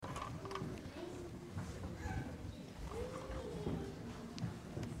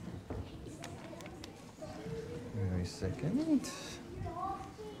second.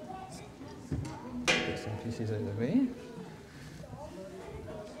 Get some pieces out of the way.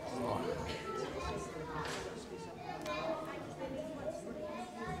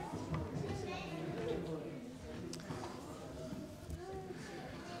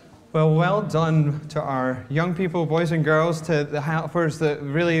 Well done to our young people, boys and girls, to the helpers that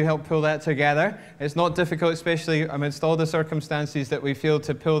really helped pull that together. It's not difficult, especially amidst all the circumstances that we feel,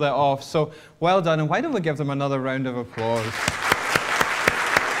 to pull that off. So well done, and why don't we give them another round of applause?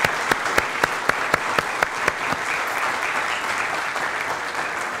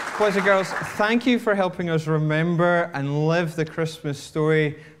 Boys and girls, thank you for helping us remember and live the Christmas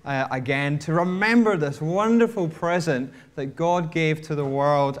story again, to remember this wonderful present that God gave to the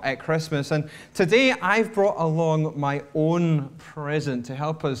world at Christmas. And today I've brought along my own present to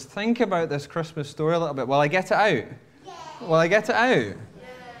help us think about this Christmas story a little bit. Will I get it out? Yeah. Will I get it out? Yeah.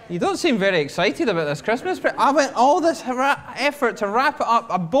 You don't seem very excited about this Christmas, but I went all this effort to wrap it up,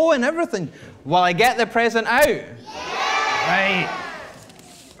 a bow and everything. Will I get the present out? Yeah. Right.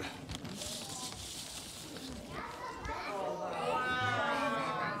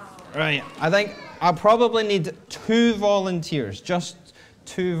 Right, I think I'll probably need 2 volunteers, just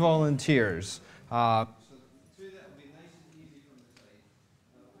 2 volunteers.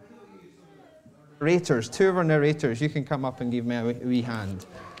 Narrators, 2 of our narrators, you can come up and give me a wee hand.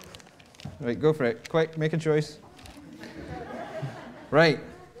 Right, go for it. Quick, make a choice. Right,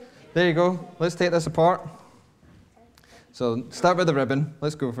 there you go. Let's take this apart. So start with the ribbon.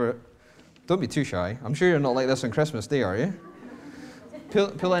 Let's go for it. Don't be too shy. I'm sure you're not like this on Christmas Day, are you?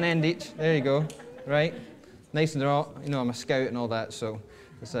 Pull an end each. There you go. Right? Nice and raw. You know, I'm a scout and all that, so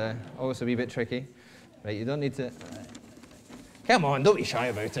it's always a wee bit tricky. Right, you don't need to... Come on, don't be shy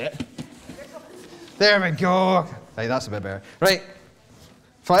about it. There we go. Right, that's a bit better. Right.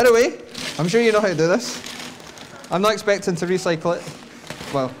 Fire away. I'm sure you know how to do this. I'm not expecting to recycle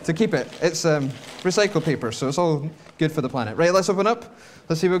it. Well, to keep it. It's recycled paper, so it's all good for the planet. Right, let's open up.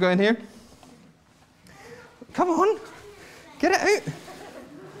 Let's see what we got in here. Come on. Get it out.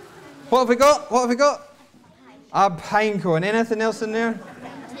 What have we got? What have we got? A pine cone. Anything else in there?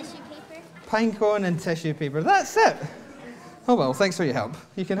 Tissue paper. Pine cone and tissue paper. That's it. Oh well, thanks for your help.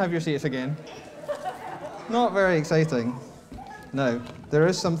 You can have your seats again. Not very exciting. Now, there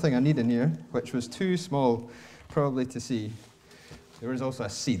is something I need in here, which was too small probably to see. There is also a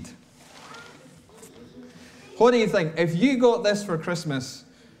seed. What do you think? If you got this for Christmas,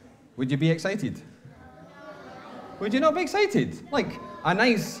 would you be excited? Would you not be excited? Like a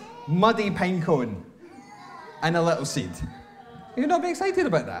nice muddy pine cone and a little seed. You'd not be excited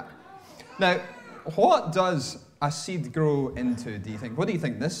about that. Now, what does a seed grow into, do you think? What do you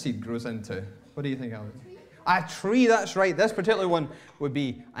think this seed grows into? What do you think, Alex? A tree, that's right. This particular one would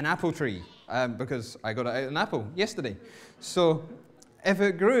be an apple tree, because I got it out of an apple yesterday. So if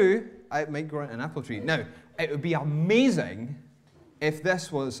it grew, it might grow into an apple tree. Now, it would be amazing if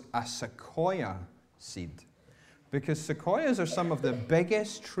this was a sequoia seed, because sequoias are some of the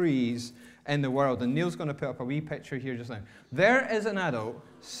biggest trees in the world. And Neil's going to put up a wee picture here just now. There is an adult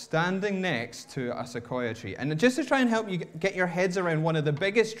standing next to a sequoia tree. And just to try and help you get your heads around one of the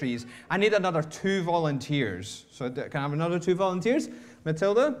biggest trees, I need another 2 volunteers. So can I have another 2 volunteers?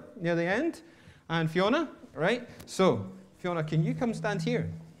 Matilda, near the end. And Fiona, right? So, Fiona, can you come stand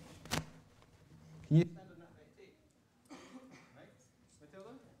here? Can you stand on that right tape? Right?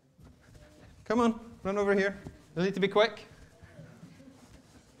 Matilda? Come on, run over here. You'll need to be quick.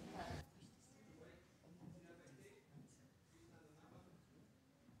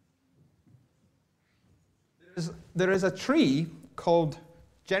 There is a tree called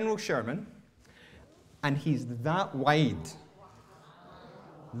General Sherman, and he's that wide.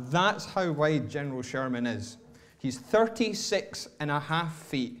 That's how wide General Sherman is. He's 36.5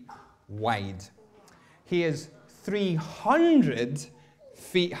 feet wide. He is 300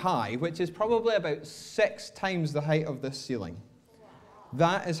 feet high, which is probably about 6 times the height of this ceiling.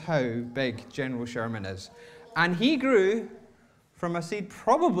 That is how big General Sherman is. And he grew from a seed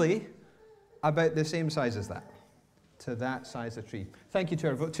probably about the same size as that, to that size of tree. Thank you to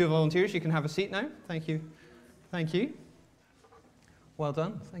our 2 volunteers. You can have a seat now. Thank you. Thank you. Well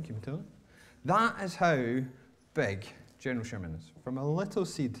done. Thank you, Matilda. That is how big General Sherman is, from a little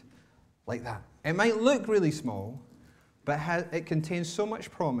seed like that. It might look really small, but it contains so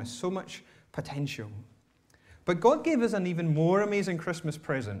much promise, so much potential. But God gave us an even more amazing Christmas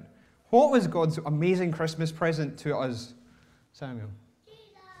present. What was God's amazing Christmas present to us, Samuel?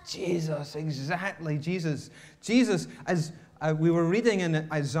 Jesus, exactly, Jesus. Jesus, as we were reading in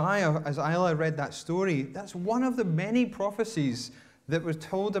Isaiah, as Isla read that story, that's one of the many prophecies that were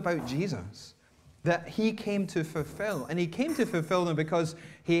told about Jesus. that he came to fulfill. And he came to fulfill them because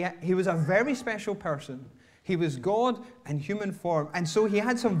he was a very special person. He was God in human form, and so he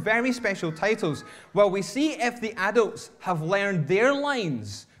had some very special titles. Well, we see if the adults have learned their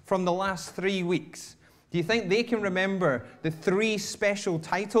lines from the last 3 weeks. Do you think they can remember the 3 special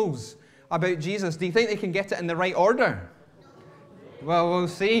titles about Jesus? Do you think they can get it in the right order? Well, we'll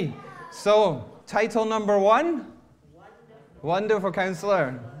see. So, title number 1? Wonderful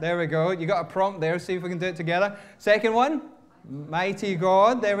Counselor. There we go. You got a prompt there. See if we can do it together. Second one? Mighty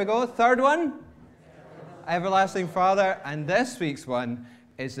God. There we go. Third one? Everlasting Father. And this week's one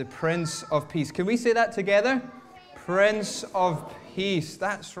is the Prince of Peace. Can we say that together? Prince of Peace.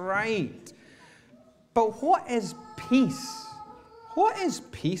 That's right. But what is peace? What is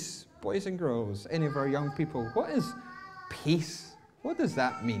peace, boys and girls? Any of our young people? What is peace? What does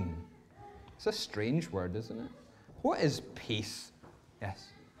that mean? It's a strange word, isn't it? What is peace? Yes.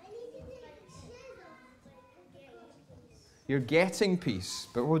 You're getting peace.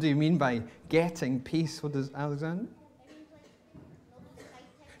 But what do you mean by getting peace? What does Alexander?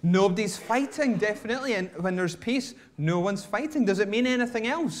 Nobody's fighting, definitely. And when there's peace, no one's fighting. Does it mean anything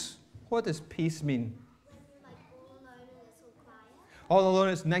else? What does peace mean? All alone,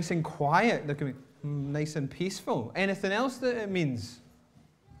 it's nice and quiet. Look at me. Nice and peaceful. Anything else that it means?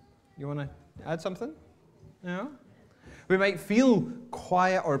 You want to add something? No? We might feel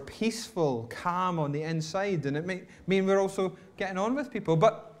quiet or peaceful, calm on the inside, and it might mean we're also getting on with people.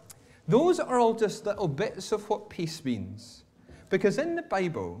 But those are all just little bits of what peace means. Because in the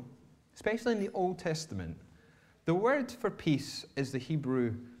Bible, especially in the Old Testament, the word for peace is the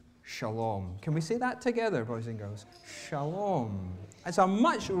Hebrew shalom. Can we say that together, boys and girls? Shalom. It's a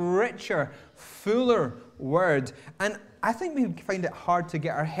much richer, fuller word. And I think we find it hard to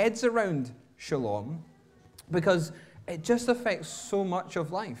get our heads around shalom because it just affects so much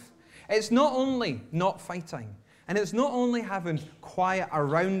of life. It's not only not fighting, and it's not only having quiet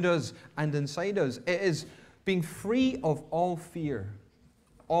around us and inside us. It is being free of all fear,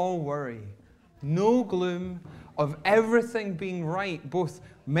 all worry, no gloom, of everything being right, both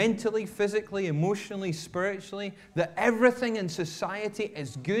mentally, physically, emotionally, spiritually, that everything in society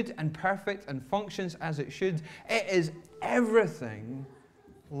is good and perfect and functions as it should. It is everything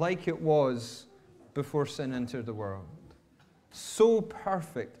like it was before sin entered the world. So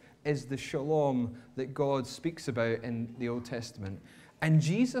perfect is the shalom that God speaks about in the Old Testament. And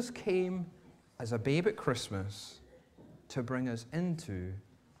Jesus came as a babe at Christmas to bring us into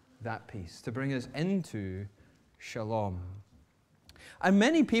that peace, to bring us into shalom. And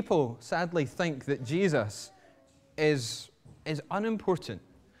many people sadly think that Jesus is unimportant,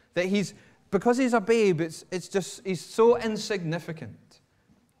 that because he's a babe, he's so insignificant.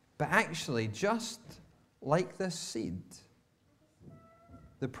 But actually, just like this seed,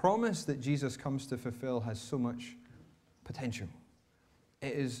 the promise that Jesus comes to fulfill has so much potential.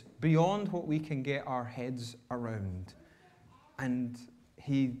 It is beyond what we can get our heads around. And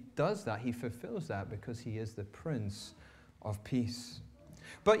he does that, he fulfills that because he is the Prince of Peace.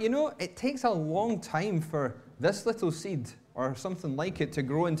 But you know, it takes a long time for this little seed or something like it to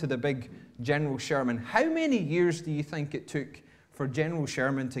grow into the big General Sherman. How many years do you think it took for General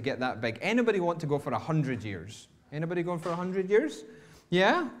Sherman to get that big? Anybody want to go for 100 years? Anybody going for 100 years?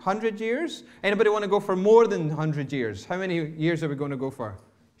 Yeah, 100 years? Anybody want to go for more than 100 years? How many years are we going to go for?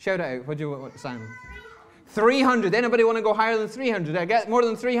 Shout it out. What do you want, Sam? 300. Anybody want to go higher than 300? Did I get more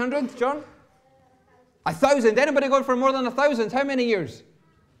than 300, John? 1,000. Anybody going for more than 1,000? How many years?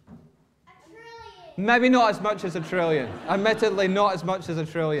 Maybe not as much as 1 trillion. Admittedly, not as much as 1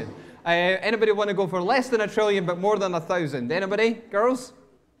 trillion. Anybody want to go for less than 1 trillion but more than 1,000? Anybody? Girls?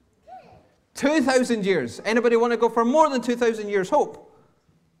 2,000 years. Anybody want to go for more than 2,000 years? Hope?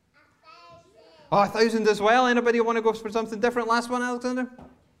 1,000 as well. Anybody want to go for something different? Last one, Alexander?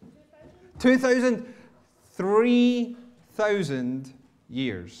 2,000. 3,000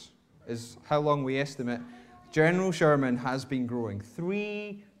 years is how long we estimate General Sherman has been growing.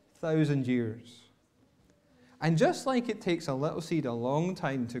 3,000 years. And just like it takes a little seed a long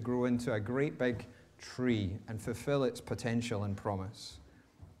time to grow into a great big tree and fulfill its potential and promise,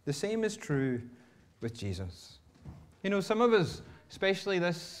 the same is true with Jesus. You know, some of us, especially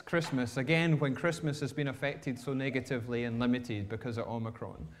this Christmas, again, when Christmas has been affected so negatively and limited because of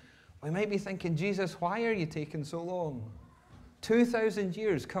Omicron, we might be thinking, Jesus, why are you taking so long? 2,000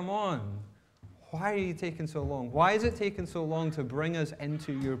 years, come on. Why are you taking so long? Why is it taking so long to bring us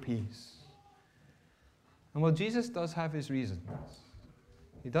into your peace? And well, Jesus does have his reasons.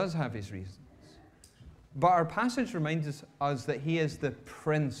 He does have his reasons. But our passage reminds us that he is the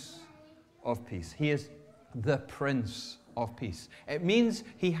Prince of Peace. He is the Prince of Peace. It means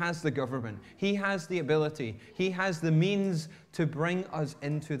he has the government. He has the ability. He has the means to bring us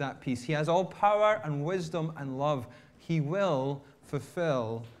into that peace. He has all power and wisdom and love. He will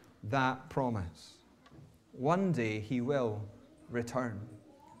fulfill that promise. One day he will return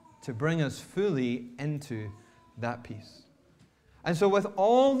to bring us fully into that peace. And so with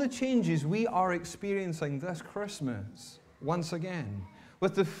all the changes we are experiencing this Christmas, once again,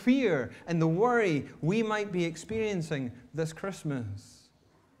 with the fear and the worry we might be experiencing this Christmas,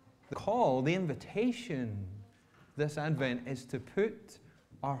 the call, the invitation this Advent is to put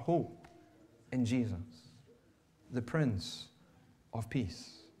our hope in Jesus, the Prince of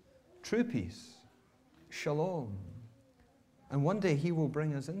Peace, true peace, shalom. And one day he will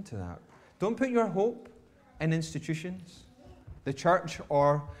bring us into that. Don't put your hope in institutions, the church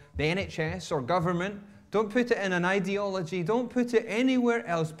or the NHS or government. Don't put it in an ideology. Don't put it anywhere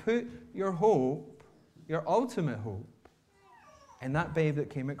else. Put your hope, your ultimate hope, in that babe that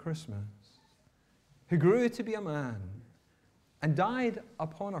came at Christmas, who grew to be a man and died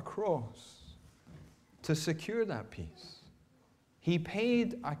upon a cross to secure that peace. He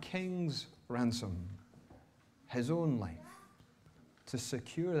paid a king's ransom, his own life, to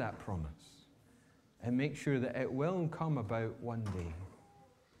secure that promise and make sure that it will come about one day.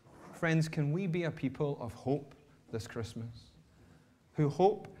 Friends, can we be a people of hope this Christmas, who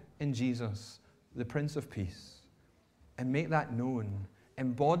hope in Jesus, the Prince of Peace, and make that known,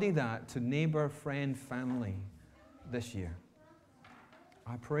 embody that to neighbor, friend, family this year?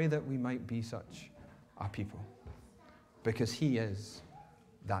 I pray that we might be such a people, because he is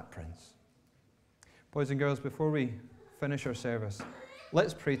that Prince. Boys and girls, before we finish our service,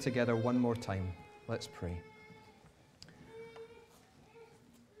 let's pray together one more time. Let's pray.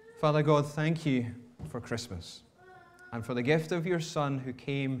 Father God, thank you for Christmas and for the gift of your Son who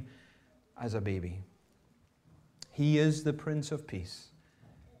came as a baby. He is the Prince of Peace,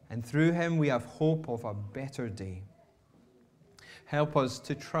 and through him we have hope of a better day. Help us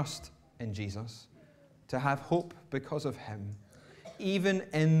to trust in Jesus, to have hope because of him, even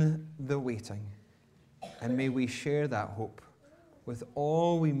in the waiting. And may we share that hope with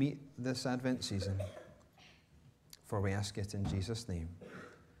all we meet this Advent season. For we ask it in Jesus' name.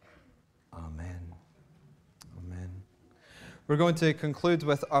 Amen. Amen. We're going to conclude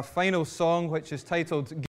with our final song, which is titled